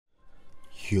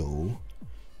Yo,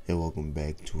 and welcome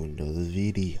back to another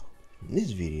video. In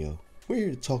this video, we're here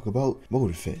to talk about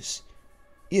motorfest.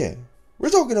 Yeah,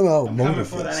 we're talking about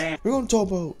motorfest. We're going to talk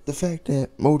about the fact that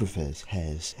motorfest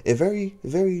has a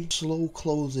very slow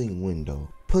closing window,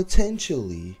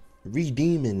 potentially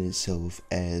redeeming itself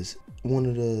as one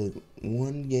of the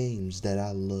games that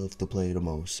I love to play the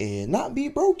most and not be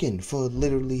broken for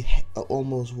literally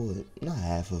almost not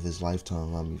half of his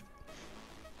lifetime.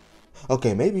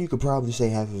 Okay, maybe you could probably say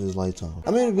half of his lifetime.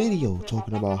 I made a video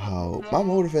talking about how my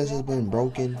motorfest has been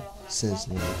broken since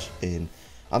launch, and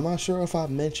I'm not sure if I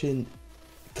mentioned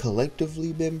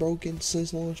collectively been broken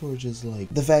since launch or just like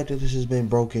the fact that this has been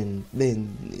broken the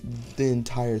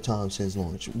entire time since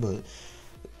launch. But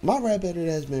my rap editor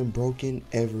has been broken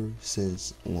ever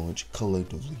since launch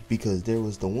collectively, because there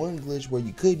was the one glitch where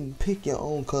you couldn't pick your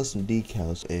own custom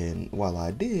decals, and while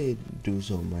I did do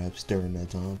some raps during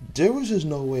that time, there was just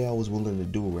no way I was willing to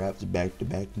do raps back to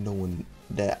back knowing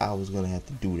that I was gonna have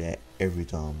to do that every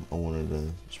time I wanted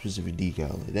a specific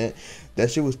decal. That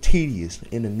shit was tedious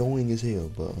and annoying as hell.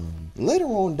 But later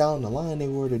on down the line, they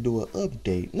were to do an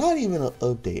update. Not even an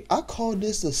update. I call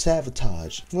this a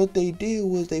sabotage. What they did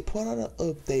was they put out an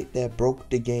update that broke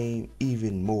the game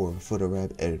even more for the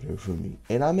rap editor for me.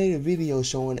 And I made a video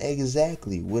showing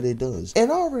exactly what it does.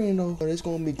 And I already know there's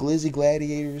gonna be glizzy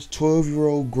gladiators,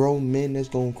 12-year-old grown men that's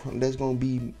gonna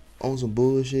be on some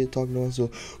bullshit talking about, so,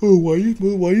 oh, why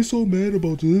you so mad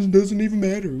about this? It doesn't even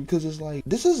matter. Because it's like,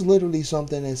 this is literally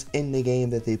something that's in the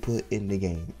game that they put in the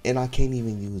game, and I can't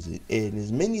even use it. And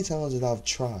as many times as I've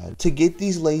tried to get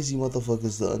these lazy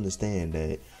motherfuckers to understand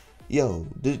that, yo,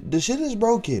 the shit is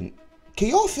broken. Can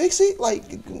y'all fix it?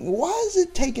 Like, why is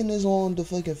it taking this long to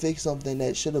fucking fix something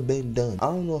that should have been done? I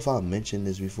don't know if I mentioned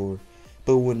this before,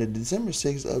 but when the December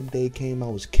 6th update came, I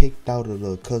was kicked out of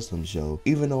the custom show,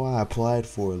 even though I applied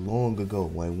for it long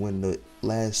ago. Like when the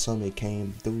last summit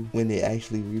came through, when it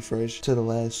actually refreshed to the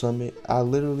last summit, I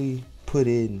literally put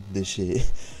in the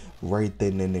shit right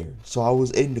then and there. So I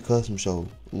was in the custom show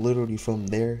literally from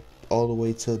there all the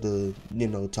way to the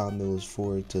time it was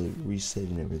for it to reset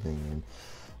and everything. And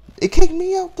it kicked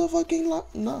me out the fucking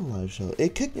not live show.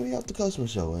 It kicked me out the custom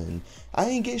show, and I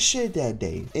ain't get shit that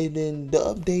day. And then the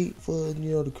update for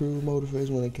the crew motorfest,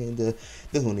 when it came to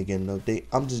the Hoonigan update,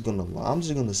 I'm just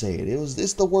gonna say it.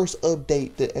 It's the worst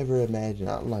update to ever imagine.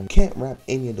 I can't wrap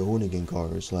any of the Hoonigan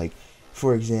cars. Like,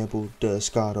 for example, the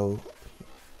Scotto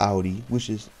Audi,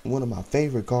 which is one of my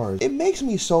favorite cars. It makes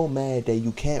me so mad that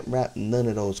you can't wrap none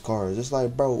of those cars. It's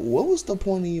like, bro, what was the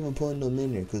point of even putting them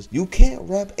in there? Because you can't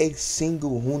wrap a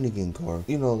single Hoonigan car.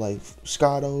 Like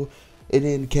Scotto, and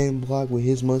then Ken Block with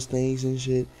his Mustangs and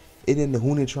shit, and then the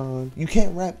Hoonitron. You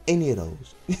can't wrap any of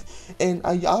those. And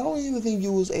I don't even think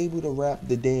you was able to wrap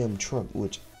the damn truck,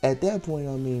 which at that point,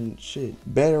 I mean, shit,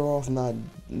 I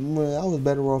was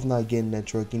better off not getting that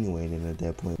truck anyway. Then at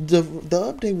that point, the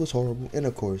update was horrible, and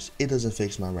of course, it doesn't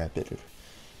fix my rap editor.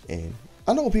 And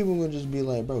I know people are gonna just be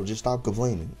like, bro, just stop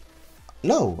complaining.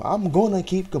 No, I'm gonna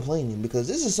keep complaining, because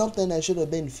this is something that should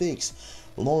have been fixed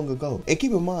long ago. And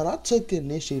keep in mind, I took the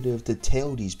initiative to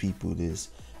tell these people this.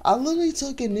 I literally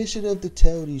took initiative to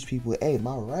tell these people, hey,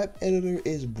 my rap editor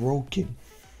is broken,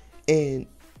 and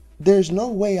there's no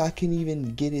way I can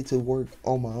even get it to work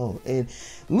on my own. And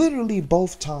literally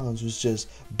both times was just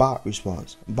bot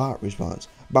response, bot response,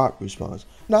 bot response.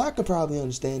 Now I could probably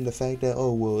understand the fact that,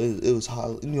 oh well, it was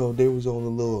there was on a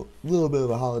little bit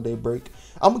of a holiday break.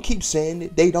 I'm gonna keep saying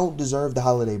it. They don't deserve the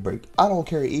holiday break. I don't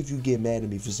care if you get mad at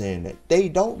me for saying that. They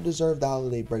don't deserve the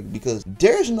holiday break, because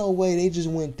there's no way they just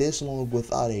went this long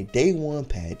without a day one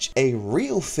patch, a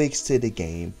real fix to the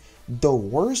game, the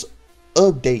worst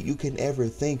update you can ever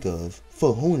think of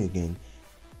for Hoonigan.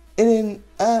 And then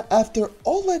after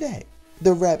all of that,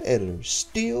 the rap editor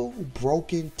still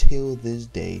broken till this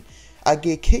day. I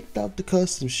get kicked out the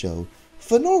custom show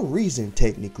for no reason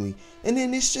technically, and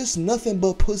then it's just nothing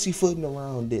but pussyfooting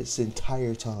around this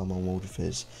entire time on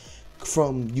motorfest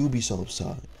from Ubisoft's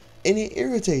side. And it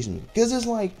irritates me, because it's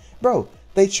like, bro,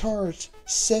 they charged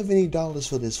 $70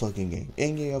 for this fucking game,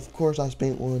 and yeah, of course I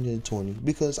spent $120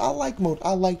 because I like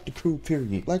the crew,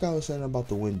 period. Like I was saying about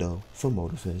the window for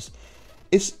motorfest,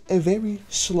 it's a very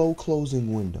slow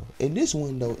closing window, and this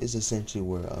window is essentially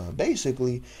where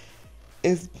basically,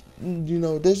 if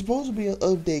there's supposed to be an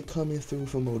update coming through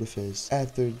for motorfest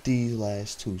after these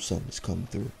last two summits come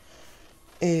through,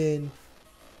 and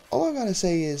all I gotta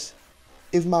say is,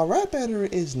 if my rap editor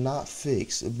is not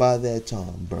fixed by that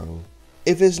time, bro,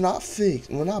 if it's not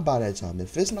fixed, well, not by that time,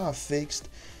 if it's not fixed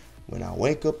when I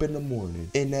wake up in the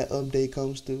morning and that update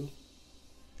comes through,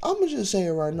 I'm gonna just say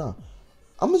it right now.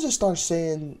 I'm gonna just start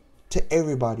saying to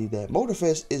everybody that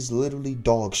motorfest is literally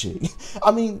dog shit.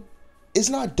 I mean, it's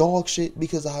not dog shit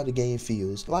because of how the game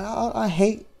feels. Like, I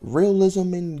hate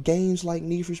realism in games like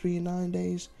Need for Speed 9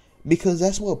 Days, because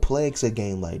that's what plagues a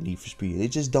game like Need for Speed. It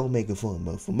just don't make it fun.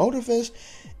 But for motorfest,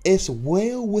 it's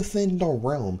well within the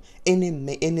realm, and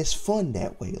it's fun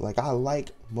that way. Like, I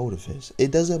like motorfest.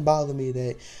 It doesn't bother me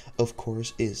that, of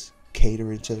course, it's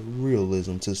catering to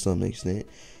realism to some extent,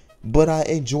 but I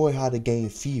enjoy how the game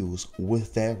feels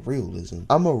with that realism.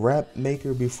 I'm a rap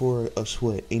maker before a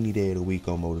sweat any day of the week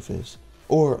on motorfest,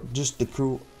 or just the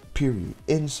crew, period.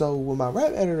 And so with my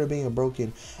rap editor being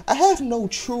broken, I have no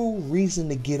true reason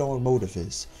to get on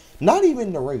motorfest. Not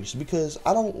even the race, because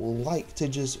I don't like to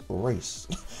just race.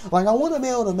 Like, I want to be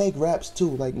able to make raps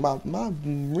too. Like, my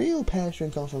real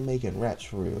passion comes from making raps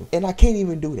for real, and I can't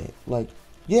even do that. Like,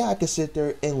 yeah, I can sit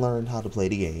there and learn how to play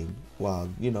the game while,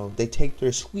 you know, they take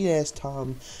their sweet ass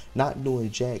time not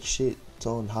doing jack shit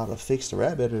on how to fix the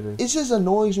rap editor. It just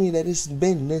annoys me that it's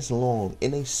been this long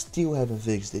and they still haven't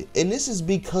fixed it. And this is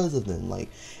because of them. Like,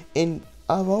 and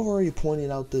I've already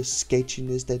pointed out the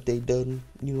sketchiness that they done,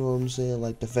 you know what I'm saying?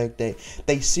 Like, the fact that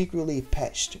they secretly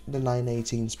patched the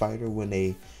 918 spider when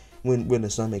the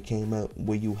summit came up,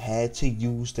 where you had to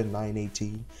use the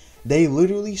 918. They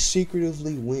literally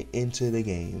secretively went into the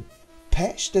game,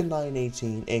 patched the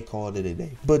 918, and called it a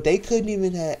day. But they couldn't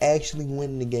even actually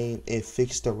win the game and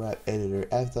fix the rap editor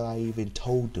after I even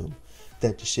told them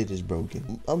that the shit is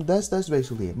broken. That's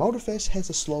basically it. Motorfest has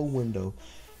a slow window,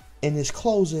 and it's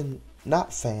closing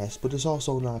not fast, but it's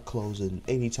also not closing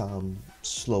anytime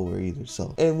slower either.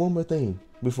 So, and one more thing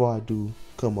before I do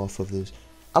come off of this.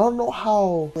 I don't know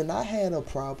how, when I had a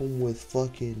problem with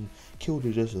fucking Kill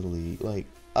the Justice League, like,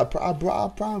 I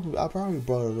probably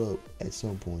brought it up at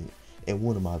some point in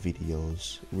one of my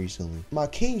videos recently. My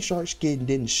King Shark skin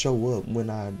didn't show up when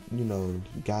I,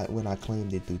 when I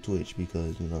claimed it through Twitch,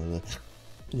 because,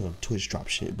 Twitch dropped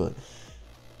shit, but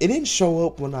it didn't show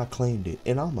up when I claimed it,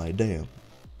 and I'm like, damn.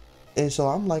 And so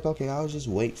I'm like, okay, I'll just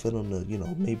wait for them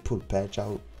to, maybe put a patch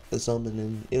out or something,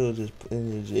 and it'll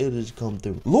just come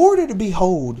through. Lord of the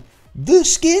behold, the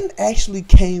skin actually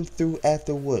came through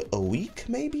after what, a week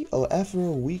maybe? Or after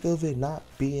a week of it not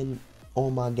being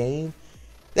on my game?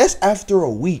 That's after a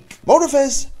week.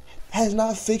 Motorfest has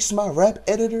not fixed my rap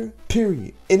editor,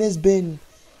 period. And it's been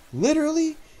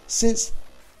literally since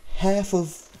half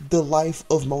of the life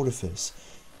of Motorfest.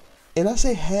 And I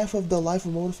say half of the life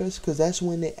of Motorfest because that's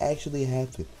when it actually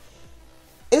happened.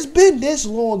 It's been this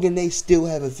long and they still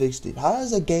haven't fixed it. How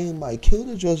does a game like Kill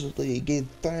the Justice League get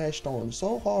thrashed on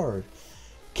so hard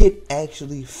can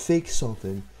actually fix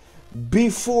something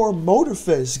before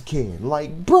Motorfest can?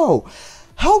 Like, bro,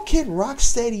 how can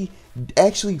Rocksteady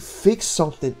actually fix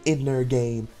something in their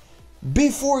game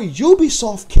before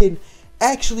Ubisoft can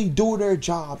actually do their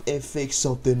job and fix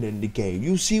something in the game?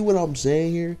 You see what I'm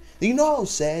saying here? Do you know how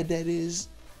sad that is?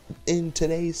 In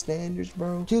today's standards,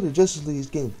 bro, Kill the Justice League is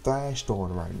getting thrashed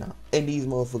on right now, and these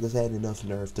motherfuckers had enough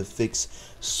nerve to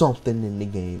fix something in the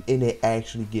game, and it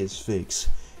actually gets fixed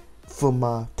from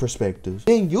my perspective.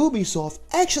 Then Ubisoft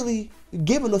actually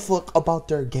giving a fuck about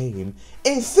their game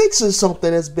and fixing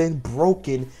something that's been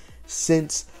broken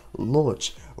since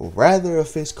launch, rather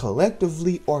if it's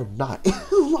collectively or not.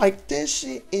 Like, this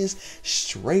shit is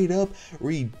straight up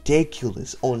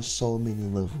ridiculous on so many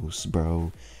levels,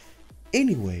 bro.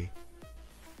 Anyway,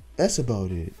 that's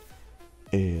about it,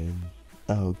 and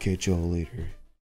I'll catch y'all later.